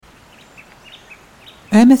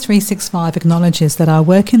Irma 365 acknowledges that our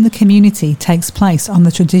work in the community takes place on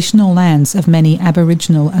the traditional lands of many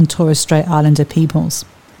Aboriginal and Torres Strait Islander peoples,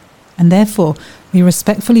 and therefore we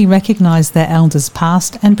respectfully recognise their elders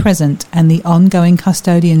past and present and the ongoing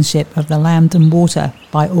custodianship of the land and water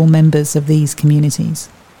by all members of these communities.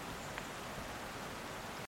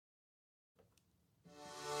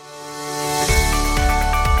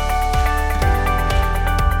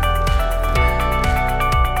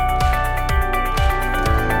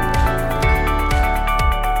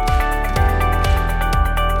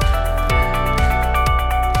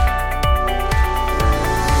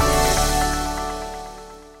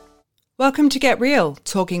 Welcome to Get Real,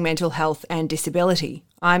 talking mental health and disability.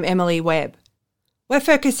 I'm Emily Webb. We're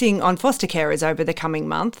focusing on foster carers over the coming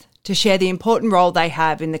month to share the important role they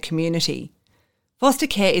have in the community. Foster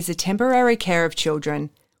care is a temporary care of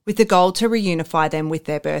children with the goal to reunify them with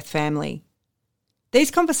their birth family.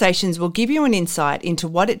 These conversations will give you an insight into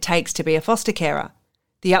what it takes to be a foster carer,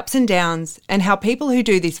 the ups and downs, and how people who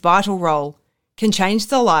do this vital role can change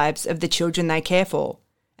the lives of the children they care for,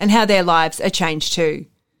 and how their lives are changed too.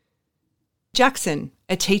 Jackson,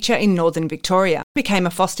 a teacher in Northern Victoria, became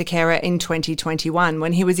a foster carer in 2021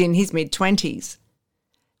 when he was in his mid-20s.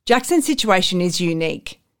 Jackson's situation is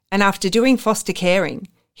unique, and after doing foster caring,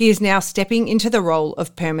 he is now stepping into the role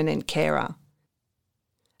of permanent carer.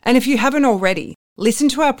 And if you haven't already, listen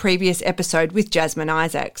to our previous episode with Jasmine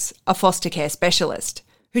Isaacs, a foster care specialist,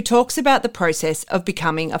 who talks about the process of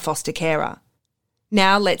becoming a foster carer.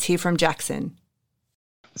 Now let's hear from Jackson.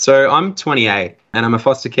 So I'm 28 and I'm a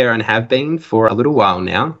foster carer and have been for a little while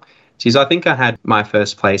now. I think I had my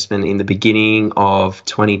first placement in the beginning of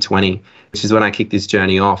 2020, which is when I kicked this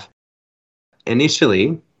journey off.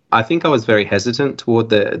 Initially, I think I was very hesitant toward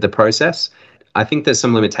the process. I think there's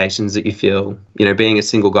some limitations that you feel, being a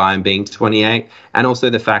single guy and being 28, and also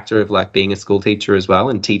the factor of being a school teacher as well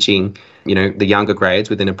and teaching, the younger grades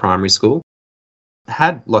within a primary school. I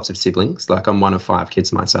had lots of siblings, I'm one of 5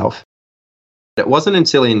 kids myself. It wasn't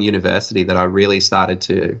until in university that I really started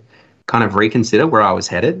to kind of reconsider where I was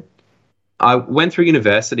headed. I went through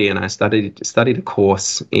university and I studied a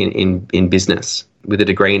course in business with a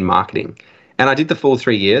degree in marketing. And I did the full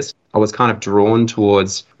 3 years. I was kind of drawn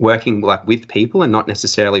towards working with people and not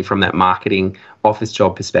necessarily from that marketing office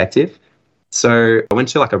job perspective. So I went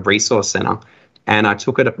to a resource centre and I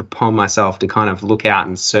took it upon myself to kind of look out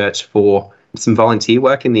and search for some volunteer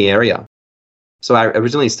work in the area. So I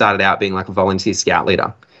originally started out being a volunteer scout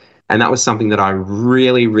leader, and that was something that I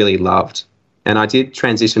really, really loved. And I did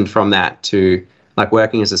transition from that to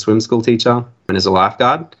working as a swim school teacher and as a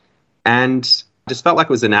lifeguard, and I just felt like it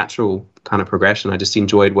was a natural kind of progression. I just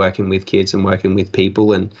enjoyed working with kids and working with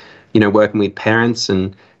people and, working with parents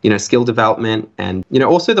and, skill development and,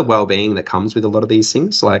 also the well-being that comes with a lot of these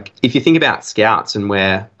things. If you think about Scouts and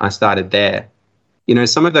where I started there,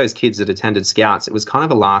 some of those kids that attended Scouts, it was kind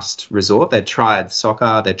of a last resort. They'd tried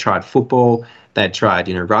soccer, they'd tried football, they'd tried,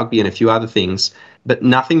 rugby and a few other things, but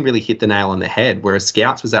nothing really hit the nail on the head, whereas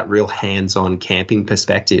Scouts was that real hands-on camping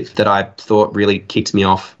perspective that I thought really kicked me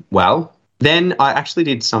off well. Then I actually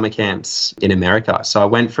did summer camps in America. So I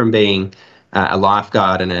went from being a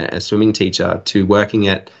lifeguard and a swimming teacher to working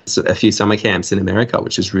at a few summer camps in America,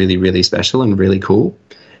 which is really, really special and really cool.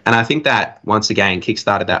 And I think that, once again,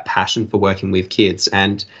 kickstarted that passion for working with kids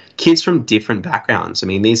and kids from different backgrounds. I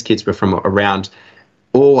mean, these kids were from around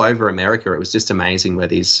all over America. It was just amazing where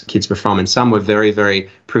these kids were from. And some were very, very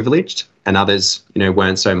privileged and others,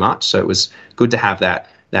 weren't so much. So it was good to have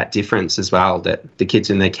that difference as well, that the kids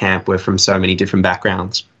in the camp were from so many different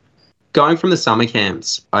backgrounds. Going from the summer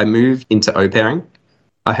camps, I moved into au pairing.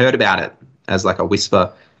 I heard about it as a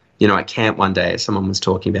whisper, at camp one day, someone was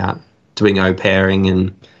talking about doing au pairing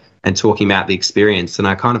and talking about the experience. And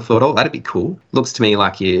I kind of thought, that'd be cool. Looks to me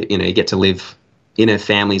like you get to live in a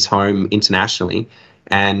family's home internationally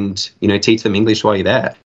and, teach them English while you're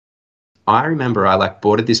there. I remember I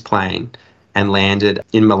boarded this plane and landed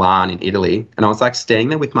in Milan in Italy. And I was staying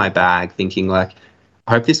there with my bag thinking I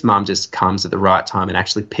hope this mum just comes at the right time and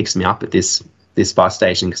actually picks me up at this bus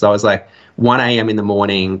station. Because I was 1 a.m. in the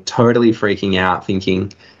morning, totally freaking out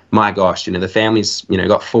thinking, my gosh, the family's,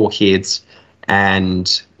 got 4 kids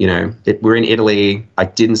and, we're in Italy. I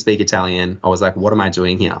didn't speak Italian. I was what am I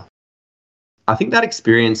doing here? I think that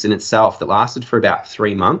experience in itself that lasted for about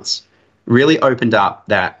 3 months really opened up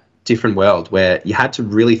that different world where you had to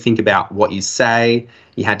really think about what you say.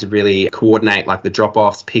 You had to really coordinate the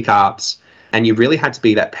drop-offs, pickups, and you really had to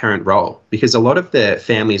be that parent role because a lot of the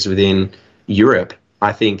families within Europe,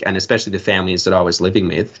 I think, and especially the families that I was living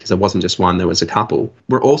with, because it wasn't just one, there was a couple,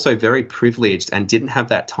 were also very privileged and didn't have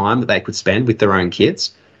that time that they could spend with their own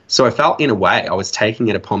kids. So I felt, in a way, I was taking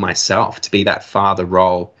it upon myself to be that father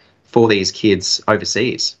role for these kids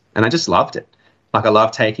overseas. And I just loved it. Like, I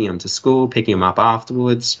loved taking them to school, picking them up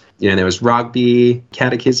afterwards. You know, there was rugby,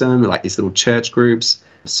 catechism, like these little church groups,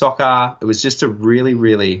 soccer. It was just a really,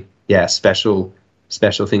 really, special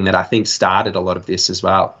thing that I think started a lot of this as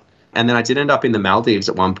well. And then I did end up in the Maldives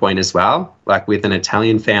at one point as well, like with an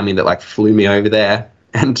Italian family that like flew me over there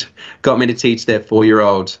and got me to teach their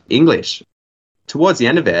 4-year-old English. Towards the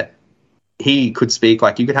end of it, he could speak,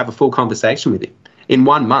 like you could have a full conversation with him in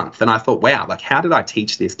 1 month. And I thought, wow, like how did I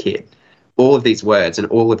teach this kid all of these words and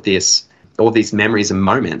all these memories and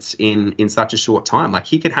moments in such a short time? Like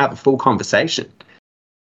he could have a full conversation.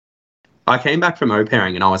 I came back from au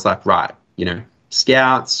pairing and I was like, right, you know,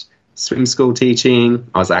 Scouts, swim school teaching,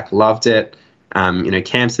 I was like, loved it.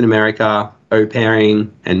 Camps in America, au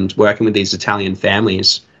pairing and working with these Italian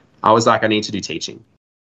families. I was like, I need to do teaching.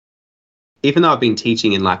 Even though I've been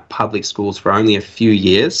teaching in like public schools for only a few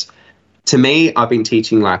years, to me, I've been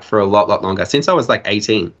teaching like for a lot longer, since I was like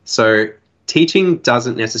 18. So teaching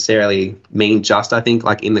doesn't necessarily mean just, I think,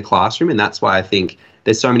 like in the classroom. And that's why I think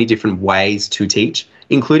there's so many different ways to teach,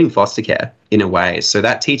 including foster care in a way. So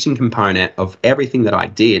that teaching component of everything that I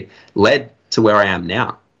did led to where I am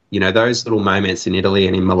now. You know, those little moments in Italy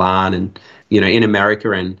and in Milan and, you know, in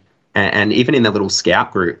America and even in the little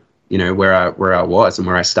scout group, you know, where I was and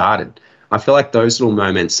where I started. I feel like those little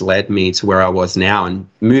moments led me to where I was now. And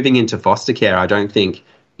moving into foster care, I don't think,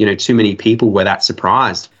 you know, too many people were that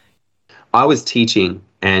surprised. I was teaching,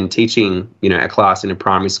 you know, a class in a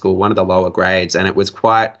primary school, one of the lower grades, and it was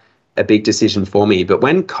quite a big decision for me. But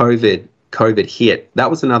when COVID hit, that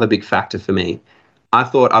was another big factor for me. I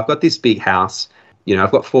thought, I've got this big house, you know,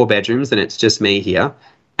 I've got 4 bedrooms and it's just me here.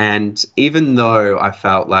 And even though I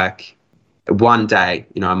felt like one day,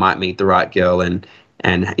 you know, I might meet the right girl and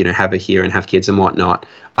you know, have her here and have kids and whatnot,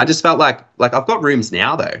 I just felt like I've got rooms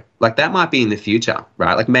now though. Like that might be in the future,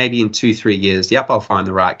 right? Like maybe in 2-3 years, yep, I'll find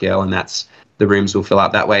the right girl and the rooms will fill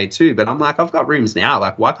up that way too. But I'm like, I've got rooms now.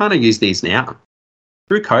 Like, why can't I use these now?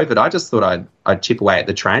 Through COVID, I just thought I'd chip away at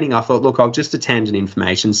the training. I thought, look, I'll just attend an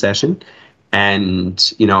information session.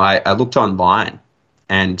 And, you know, I looked online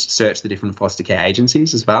and searched the different foster care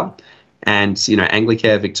agencies as well. And, you know,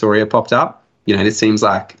 Anglicare Victoria popped up. You know, this seems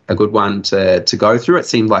like a good one to go through. It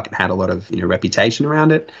seemed like it had a lot of, you know, reputation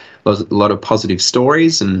around it. There was a lot of positive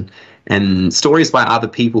stories and stories by other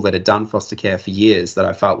people that had done foster care for years that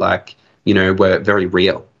I felt like, you know, were very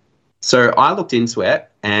real. So I looked into it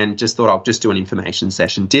and just thought I'll just do an information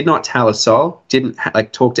session. Did not tell a soul, didn't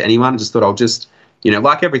talk to anyone. Just thought I'll just, you know,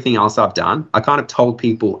 like everything else I've done, I kind of told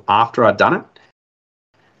people after I'd done it.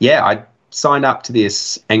 Yeah, I signed up to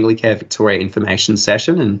this Anglicare Victoria information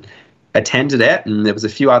session and attended it, and there was a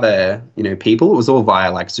few other, you know, people. It was all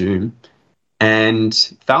via like Zoom, and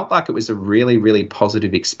felt like it was a really, really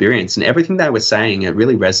positive experience. And everything they were saying, it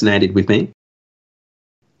really resonated with me.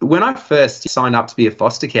 When I first signed up to be a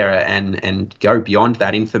foster carer and go beyond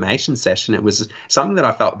that information session, it was something that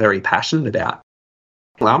I felt very passionate about.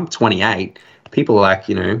 Well, I'm 28. People are like,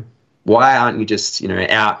 you know, why aren't you just, you know,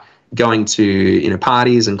 out going to, you know,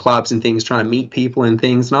 parties and clubs and things, trying to meet people and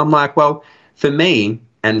things? And I'm like, well, for me,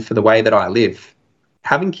 and for the way that I live,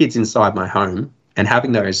 having kids inside my home and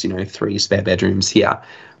having those, you know, 3 spare bedrooms here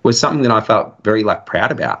was something that I felt very like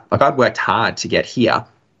proud about. Like I'd worked hard to get here.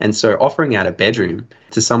 And so offering out a bedroom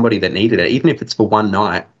to somebody that needed it, even if it's for one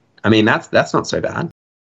night, I mean, that's not so bad.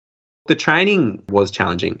 The training was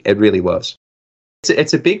challenging. It really was.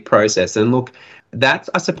 It's a big process. And look,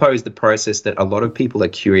 that's, I suppose, the process that a lot of people are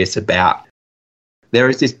curious about. There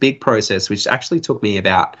is this big process, which actually took me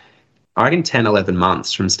about, I reckon, 10, 11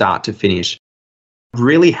 months from start to finish.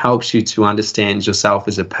 Really helps you to understand yourself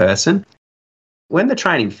as a person. When the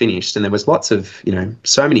training finished, and there was lots of, you know,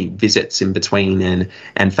 so many visits in between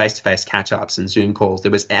and face-to-face catch-ups and Zoom calls,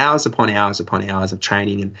 there was hours upon hours upon hours of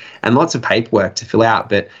training and lots of paperwork to fill out.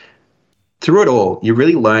 But through it all, you're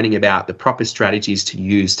really learning about the proper strategies to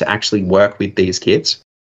use to actually work with these kids.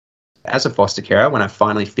 As a foster carer, when I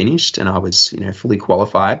finally finished and I was, you know, fully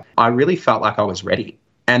qualified, I really felt like I was ready.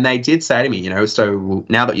 And they did say to me, you know, so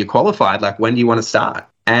now that you're qualified, like, when do you want to start?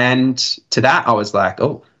 And to that, I was like,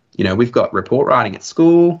 oh, you know, we've got report writing at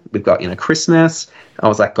school. We've got, you know, Christmas. I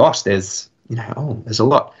was like, gosh, there's, you know, there's a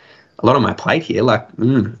lot on my plate here. Like,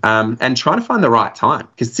 and trying to find the right time.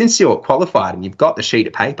 Because since you're qualified and you've got the sheet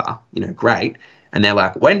of paper, you know, great. And they're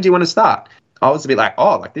like, when do you want to start? I was a bit like,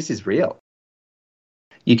 oh, like, this is real.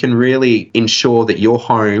 You can really ensure that your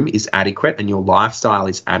home is adequate and your lifestyle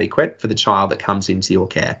is adequate for the child that comes into your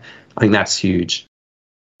care. I think that's huge.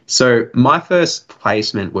 So my first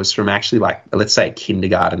placement was from actually like, let's say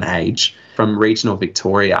kindergarten age from regional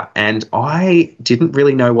Victoria. And I didn't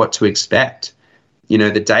really know what to expect. You know,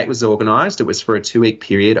 the date was organised. It was for a 2-week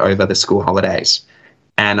period over the school holidays.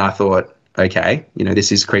 And I thought, okay, you know,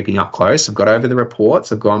 this is creeping up close. I've got over the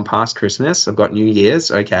reports. I've gone past Christmas. I've got New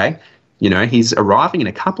Year's. Okay. You know, he's arriving in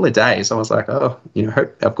a couple of days. I was like, oh, you know,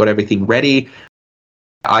 hope I've got everything ready.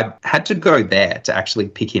 I had to go there to actually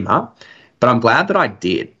pick him up. But I'm glad that I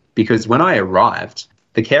did, because when I arrived,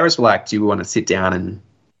 the carers were like, do you want to sit down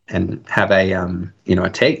and have a, you know, a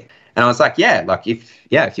tea? And I was like, yeah, like if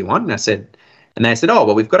you want. And they said, oh,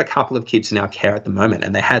 well, we've got a couple of kids in our care at the moment.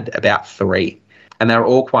 And they had about 3 and they were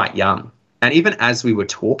all quite young. And even as we were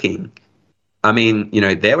talking, I mean, you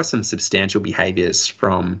know, there were some substantial behaviours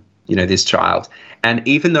from, you know, this child. And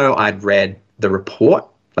even though I'd read the report,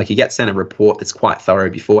 like you get sent a report that's quite thorough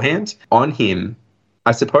beforehand on him,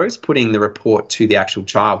 I suppose putting the report to the actual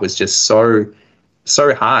child was just so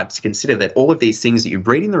hard to consider, that all of these things that you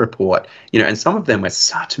read in the report, you know, and some of them were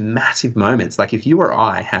such massive moments. Like if you or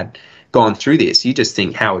I had gone through this, you just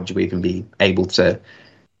think, how would you even be able to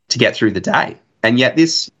get through the day? And yet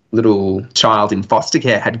this little child in foster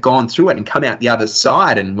care had gone through it and come out the other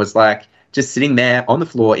side and was like just sitting there on the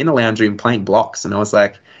floor in the lounge room playing blocks. And I was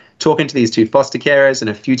like talking to these 2 foster carers, and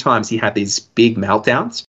a few times he had these big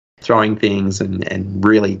meltdowns, throwing things and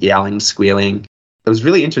really yelling, squealing. It was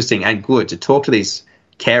really interesting and good to talk to these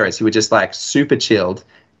carers who were just like super chilled.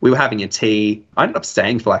 We were having a tea. I ended up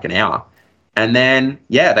staying for like an hour. And then,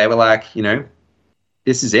 yeah, they were like, you know,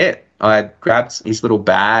 this is it. I grabbed his little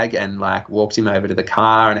bag and like walked him over to the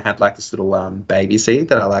car, and I had like this little baby seat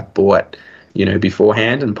that I like bought, you know,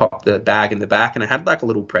 beforehand, and popped the bag in the back, and I had like a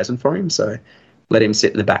little present for him. So let him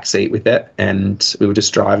sit in the back seat with it, and we were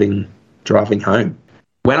just driving home.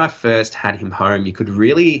 When I first had him home, you could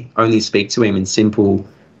really only speak to him in simple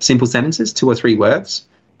sentences, 2 or 3 words.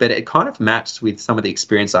 But it kind of matched with some of the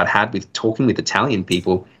experience I'd had with talking with Italian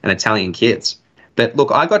people and Italian kids. But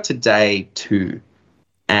look, I got to day 2,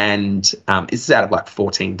 and this is out of like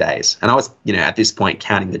 14 days. And I was, you know, at this point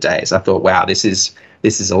counting the days. I thought, wow, this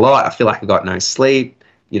is a lot. I feel like I got no sleep.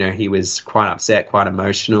 You know, he was quite upset, quite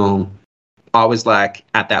emotional. I was like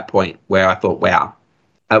at that point where I thought, wow.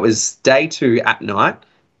 It was day 2 at night.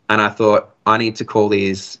 And I thought, I need to call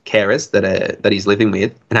these carers that he's living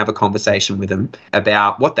with and have a conversation with them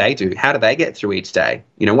about what they do. How do they get through each day?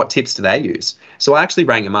 You know, what tips do they use? So I actually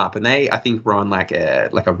rang them up, and they, I think, were on like a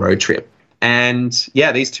road trip. And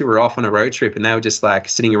yeah, these 2 were off on a road trip, and they were just like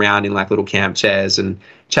sitting around in like little camp chairs and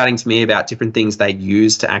chatting to me about different things they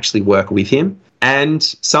use to actually work with him. And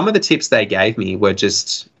some of the tips they gave me were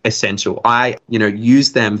just essential. I, you know,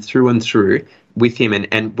 used them through and through with him,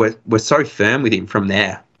 and were so firm with him from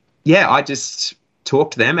there. Yeah, I just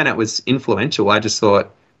talked to them, and it was influential. I just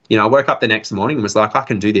thought, you know, I woke up the next morning and was like, I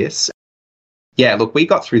can do this. Yeah, look, we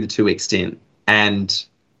got through the 2-week stint, and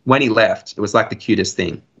when he left, it was like the cutest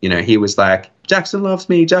thing. You know, he was like, Jackson loves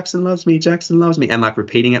me, Jackson loves me, Jackson loves me, and like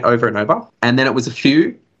repeating it over and over. And then it was a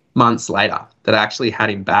few months later that I actually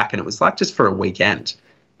had him back, and it was like just for a weekend,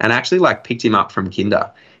 and I actually like picked him up from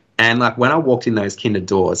kinder. And like when I walked in those kinder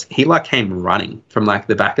doors, he like came running from like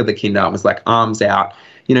the back of the kinder and was like arms out,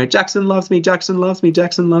 you know, Jackson loves me, Jackson loves me,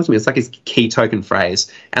 Jackson loves me. It's like his key token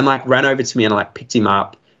phrase, and like ran over to me and I like picked him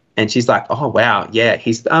up, and she's like, oh wow, yeah,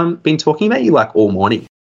 he's been talking about you like all morning.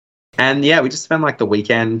 And yeah, we just spent like the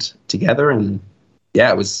weekend together, and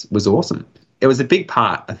yeah, it was awesome. It was a big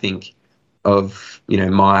part, I think, of, you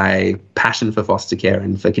know, my passion for foster care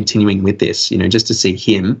and for continuing with this, you know, just to see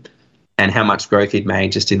him and how much growth he'd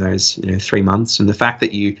made just in those, you know, 3 months, and the fact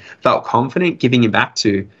that you felt confident giving him back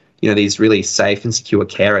to, you know, these really safe and secure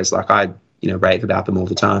carers. Like I, you know, rave about them all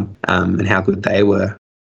the time, and how good they were.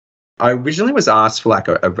 I originally was asked for like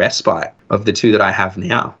a respite of the 2 that I have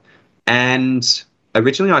now, and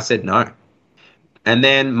originally I said no. And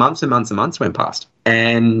then months and months and months went past,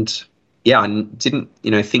 and yeah, I didn't,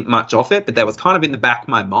 you know, think much of it, but that was kind of in the back of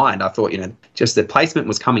my mind. I thought, you know, just the placement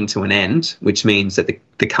was coming to an end, which means that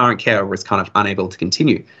the current carer was kind of unable to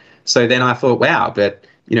continue. So then I thought, wow, but,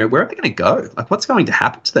 you know, where are they going to go? Like, what's going to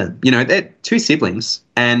happen to them? You know, they're 2 siblings,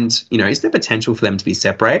 and, you know, is there potential for them to be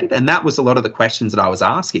separated? And that was a lot of the questions that I was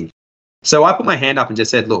asking. So I put my hand up and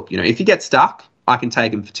just said, look, you know, if you get stuck, I can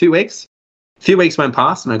take him for 2 weeks. A few weeks went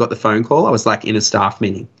past and I got the phone call. I was like in a staff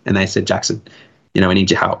meeting, and they said, Jackson, you know, I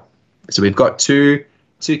need your help. So we've got two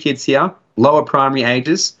kids here, lower primary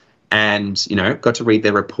ages, and, you know, got to read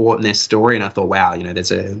their report and their story. And I thought, wow, you know,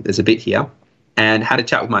 there's a bit here, and had a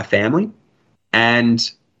chat with my family.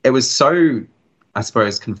 And it was so, I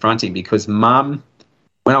suppose, confronting, because mum,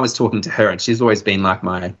 when I was talking to her, and she's always been like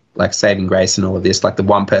my like saving grace and all of this, like the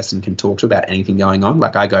one person can talk to about anything going on.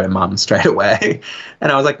 Like I go to mum straight away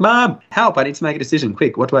and I was like, Mum, help, I need to make a decision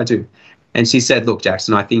quick. What do I do? And she said, look,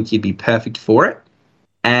 Jackson, I think you'd be perfect for it.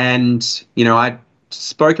 And, you know, I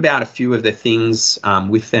spoke about a few of the things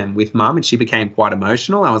with mum, and she became quite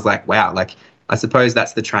emotional. I was like, wow, like I suppose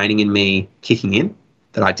that's the training in me kicking in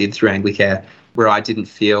that I did through Anglicare, where I didn't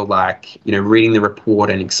feel like, you know, reading the report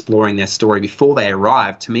and exploring their story before they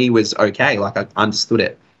arrived to me was okay. Like I understood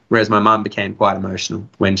it. Whereas my mum became quite emotional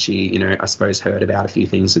when she, you know, I suppose heard about a few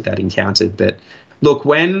things that they'd encountered. But look,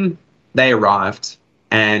 when they arrived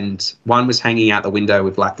and one was hanging out the window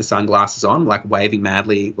with like the sunglasses on, like waving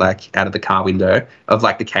madly, like out of the car window of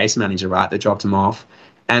like the case manager, right, that dropped him off.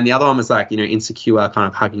 And the other one was like, you know, insecure, kind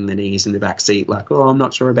of hugging the knees in the back seat, like, oh, I'm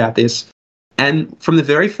not sure about this. And from the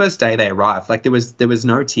very first day they arrived, like there was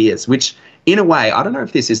no tears, which in a way, I don't know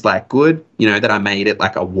if this is like good, you know, that I made it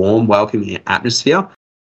like a warm, welcoming atmosphere.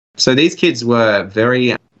 So these kids were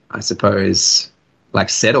very, I suppose, like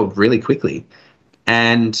settled really quickly.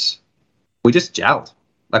 And we just gelled.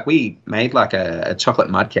 Like we made like a chocolate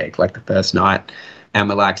mud cake like the first night, and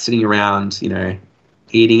we're like sitting around, you know,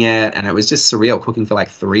 eating it, and it was just surreal cooking for like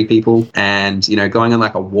 3 people and, you know, going on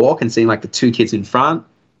like a walk and seeing like the 2 kids in front,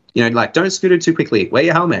 you know, like don't scoot it too quickly, wear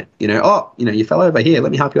your helmet, you know, oh, you know, you fell over here,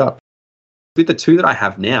 let me help you up. With the 2 that I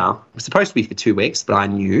have now, it was supposed to be for 2 weeks, but I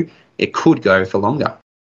knew it could go for longer.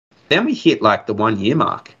 Then we hit like the 1 year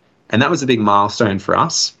mark, and that was a big milestone for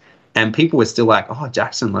us. And people were still like, oh,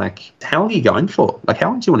 Jackson, like, how long are you going for? Like, how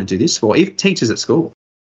long do you want to do this for? Even teachers at school.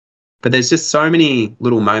 But there's just so many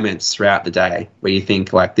little moments throughout the day where you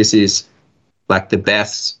think, like, this is, like, the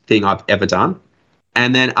best thing I've ever done.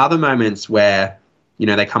 And then other moments where, you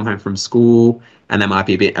know, they come home from school and they might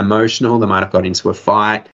be a bit emotional. They might have got into a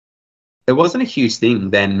fight. It wasn't a huge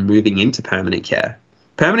thing then moving into permanent care.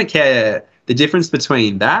 Permanent care, the difference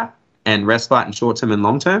between that and respite and short-term and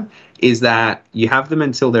long-term is that you have them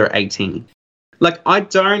until they're 18. Like I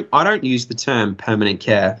don't use the term permanent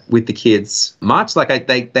care with the kids much. Like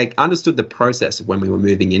they understood the process of when we were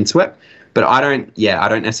moving into it, but I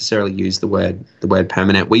don't necessarily use the word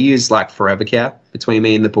permanent. We use like forever care between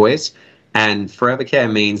me and the boys, and forever care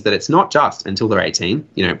means that it's not just until they're 18.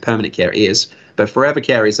 You know, permanent care is, but forever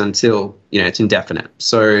care is until, you know, it's indefinite.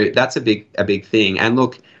 So that's a big thing. And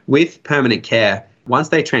look, with permanent care, once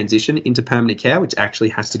they transition into permanent care, which actually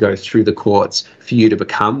has to go through the courts for you to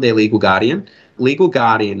become their legal guardian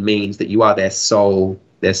means that you are their sole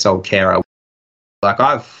carer. Like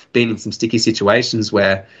I've been in some sticky situations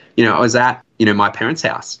where, you know, I was at, you know, my parents'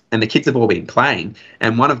 house and the kids have all been playing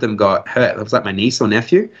and one of them got hurt. It was like my niece or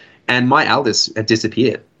nephew, and my eldest had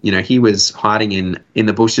disappeared. You know, he was hiding in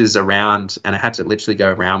the bushes around, and I had to literally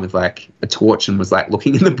go around with like a torch and was like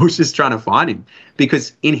looking in the bushes trying to find him,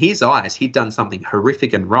 because in his eyes, he'd done something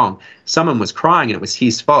horrific and wrong. Someone was crying and it was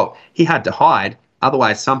his fault. He had to hide.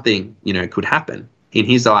 Otherwise something, you know, could happen. In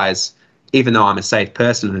his eyes, even though I'm a safe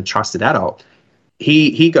person and a trusted adult,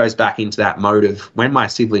 he goes back into that mode of when my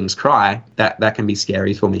siblings cry, that can be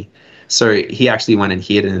scary for me. So he actually went and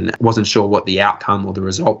hid and wasn't sure what the outcome or the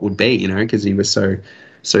result would be, you know, because he was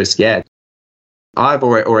so scared. I've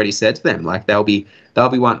already said to them, like they'll be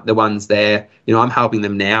the ones there. You know, I'm helping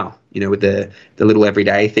them now, you know, with the little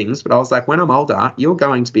everyday things. But I was like, when I'm older, you're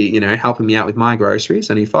going to be, you know, helping me out with my groceries.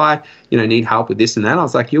 And if I, you know, need help with this and that, I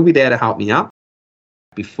was like, you'll be there to help me out.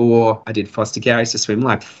 Before I did foster care, I used to swim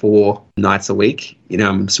like 4 nights a week. You know,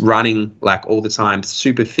 I'm running like all the time,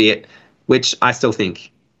 super fit, which I still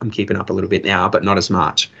think I'm keeping up a little bit now, but not as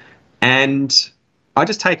much. And I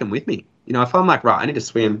just take them with me. You know, if I'm like, right, I need to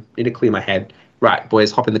swim, need to clear my head. Right,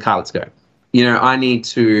 boys, hop in the car, let's go. You know, I need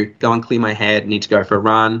to go and clear my head, need to go for a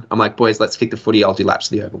run. I'm like, boys, let's kick the footy, I'll do laps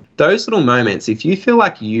to the oval. Those little moments, if you feel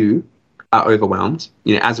like you are overwhelmed,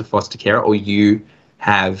 you know, as a foster carer, or you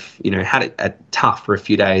have, you know, had it tough for a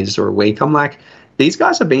few days or a week, I'm like, these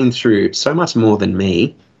guys have been through so much more than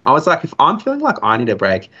me. I was like, if I'm feeling like I need a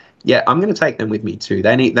break, yeah, I'm going to take them with me too.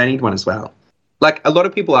 They need one as well. Like a lot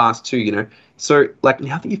of people ask too, you know, so like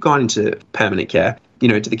now that you've gone into permanent care, you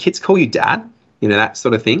know, do the kids call you dad? You know, that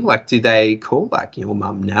sort of thing. Like, do they call like your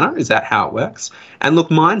mum Nana? Is that how it works? And look,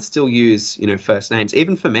 mine still use, you know, first names,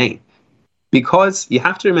 even for me, because you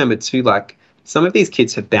have to remember too, like some of these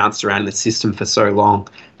kids have bounced around in the system for so long,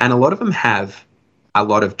 and a lot of them have a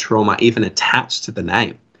lot of trauma even attached to the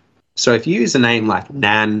name. So if you use a name like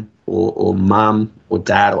Nan or mum or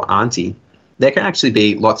dad or auntie, there can actually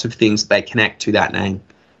be lots of things they connect to that name.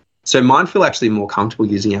 So mine feel actually more comfortable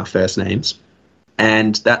using our first names.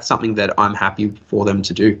 And that's something that I'm happy for them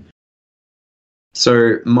to do.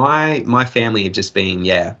 So my family have just been,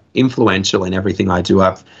 influential in everything I do.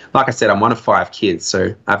 Like I said, I'm one of 5 kids,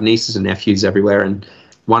 so I have nieces and nephews everywhere, and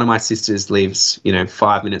one of my sisters lives,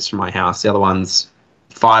 5 minutes from my house. The other one's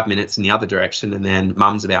 5 minutes in the other direction, and then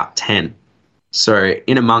mum's about 10. So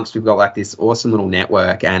in amongst, we've got like this awesome little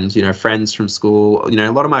network, and, friends from school,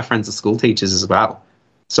 a lot of my friends are school teachers as well.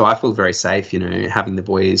 So I feel very safe, having the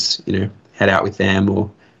boys, head out with them,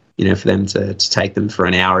 or, for them to take them for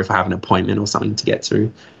an hour if I have an appointment or something to get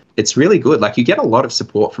to. It's really good. Like, you get a lot of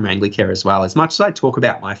support from Anglicare as well. As much as I talk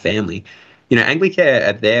about my family, Anglicare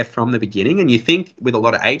are there from the beginning, and you think with a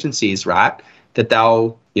lot of agencies, right, that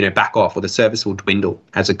they'll, back off, or the service will dwindle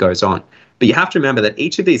as it goes on. But you have to remember that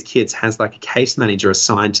each of these kids has like a case manager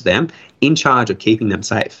assigned to them in charge of keeping them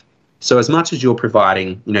safe. So as much as you're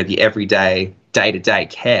providing, the everyday, day-to-day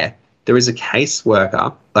care, there is a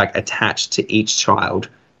caseworker like attached to each child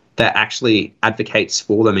that actually advocates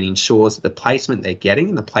for them and ensures that the placement they're getting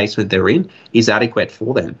and the placement they're in is adequate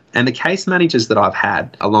for them. And the case managers that I've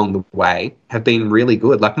had along the way have been really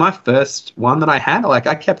good. Like, my first one that I had,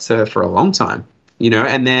 I kept her for a long time,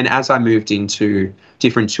 and then as I moved into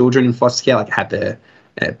different children in foster care, like I had the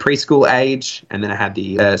preschool age, and then I had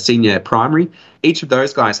the senior primary. Each of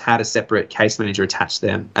those guys had a separate case manager attached to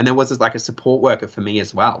them. And there was like a support worker for me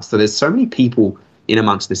as well. So there's so many people in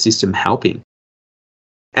amongst the system helping.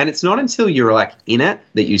 And it's not until you're like in it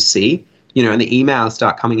that you see, and the emails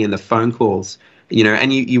start coming in, the phone calls,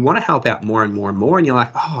 and you want to help out more and more and more. And you're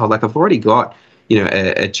like, oh, like I've already got,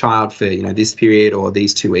 a child for, this period or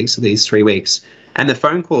these 2 weeks or these 3 weeks. And the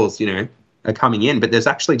phone calls, are coming in, but there's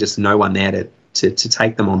actually just no one there to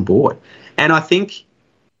take them on board. And I think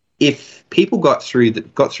if people got through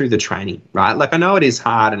the training, right? Like, I know it is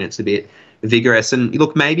hard and it's a bit vigorous, and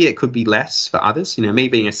look, maybe it could be less for others, me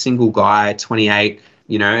being a single guy, 28,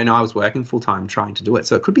 and I was working full time trying to do it.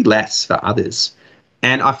 So it could be less for others.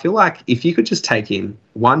 And I feel like if you could just take in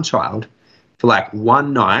one child for like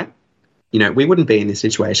one night, we wouldn't be in this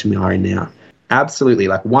situation we are in now. Absolutely.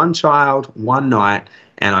 Like, one child, one night.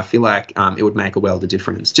 And I feel like it would make a world of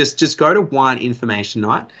difference. Just go to one information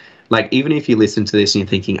night. Like, even if you listen to this and you're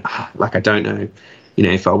thinking, I don't know,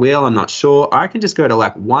 if I will, I'm not sure. I can just go to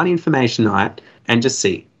like one information night and just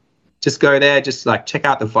see. Just go there, just like check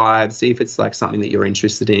out the vibe, see if it's like something that you're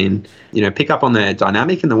interested in, pick up on the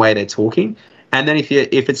dynamic and the way they're talking. And then if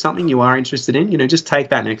it's something you are interested in, just take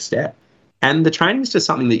that next step. And the training is just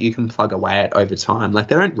something that you can plug away at over time. Like,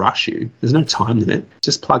 they don't rush you. There's no time limit.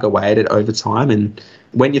 Just plug away at it over time. And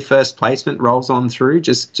when your first placement rolls on through,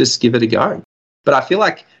 just give it a go. But I feel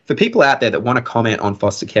like for people out there that want to comment on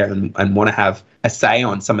foster care and want to have a say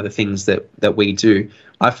on some of the things that we do,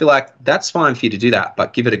 I feel like that's fine for you to do that,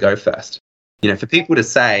 but give it a go first. For people to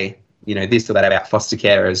say, this or that about foster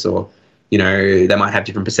carers, or, they might have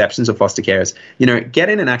different perceptions of foster carers, get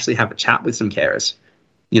in and actually have a chat with some carers.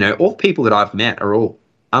 All the people that I've met are all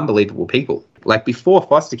unbelievable people. Like, before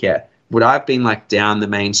foster care, would I have been like down the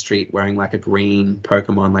main street wearing like a green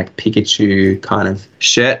Pokemon, like Pikachu kind of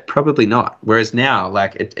shirt? Probably not. Whereas now,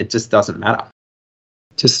 like, it just doesn't matter.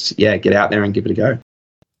 Just, get out there and give it a go.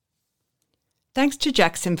 Thanks to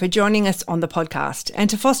Jackson for joining us on the podcast, and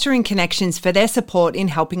to Fostering Connections for their support in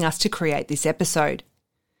helping us to create this episode.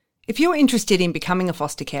 If you're interested in becoming a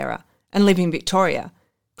foster carer and live in Victoria,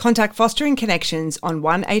 contact Fostering Connections on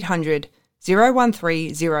 1800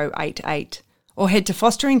 013 088 or head to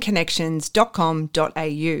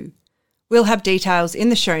fosteringconnections.com.au. We'll have details in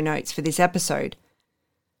the show notes for this episode.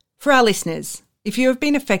 For our listeners, if you have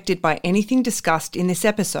been affected by anything discussed in this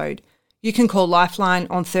episode, you can call Lifeline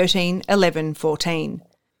on 13 11 14.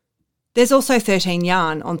 There's also 13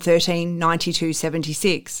 Yarn on 13 92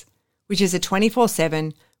 76, which is a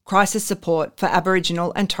 24/7 crisis support for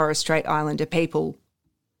Aboriginal and Torres Strait Islander people.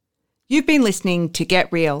 You've been listening to Get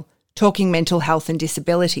Real, talking mental health and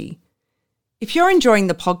disability. If you're enjoying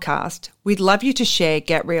the podcast, we'd love you to share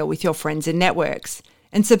Get Real with your friends and networks,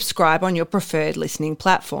 and subscribe on your preferred listening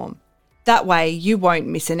platform. That way you won't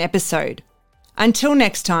miss an episode. Until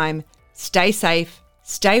next time, stay safe,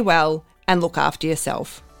 stay well, and look after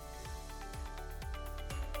yourself.